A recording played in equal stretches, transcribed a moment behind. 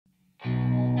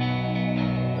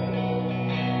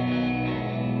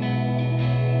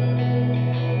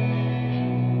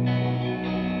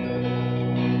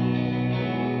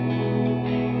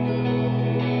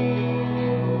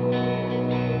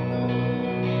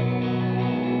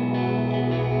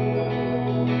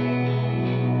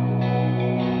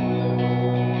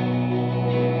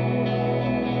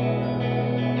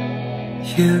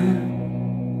You,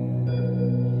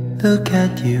 look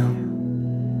at you.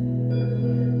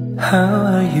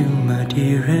 How are you, my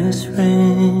dearest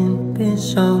friend? Been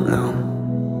so long.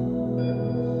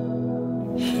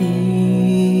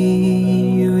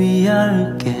 Here we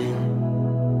are again.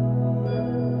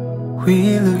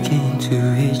 We look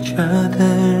into each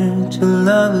other to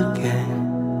love again.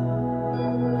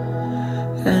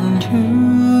 And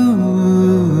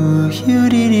you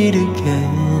did it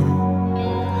again.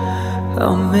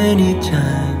 How many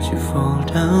times you fall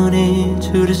down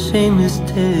into the same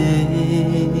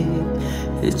mistake?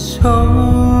 It's okay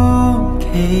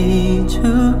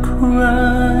to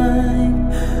cry,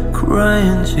 cry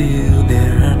until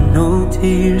there are no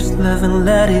tears left and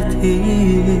let it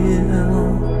heal.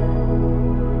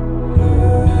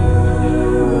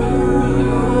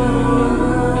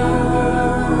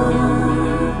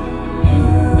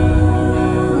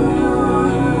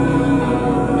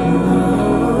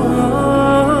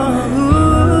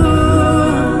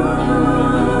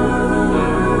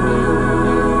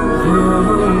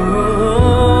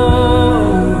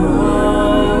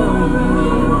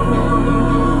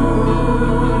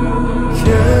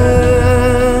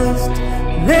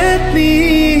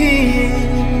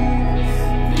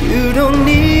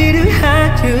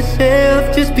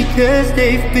 Just because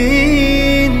they've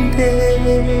been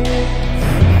there.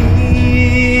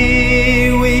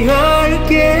 Here we are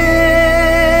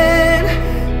again,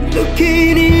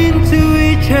 looking into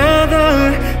each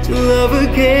other to love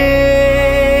again.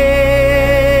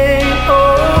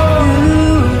 Oh,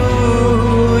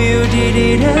 you did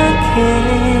it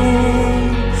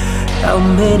again. How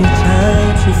many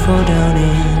times you fall down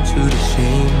into the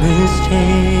same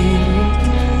mistake?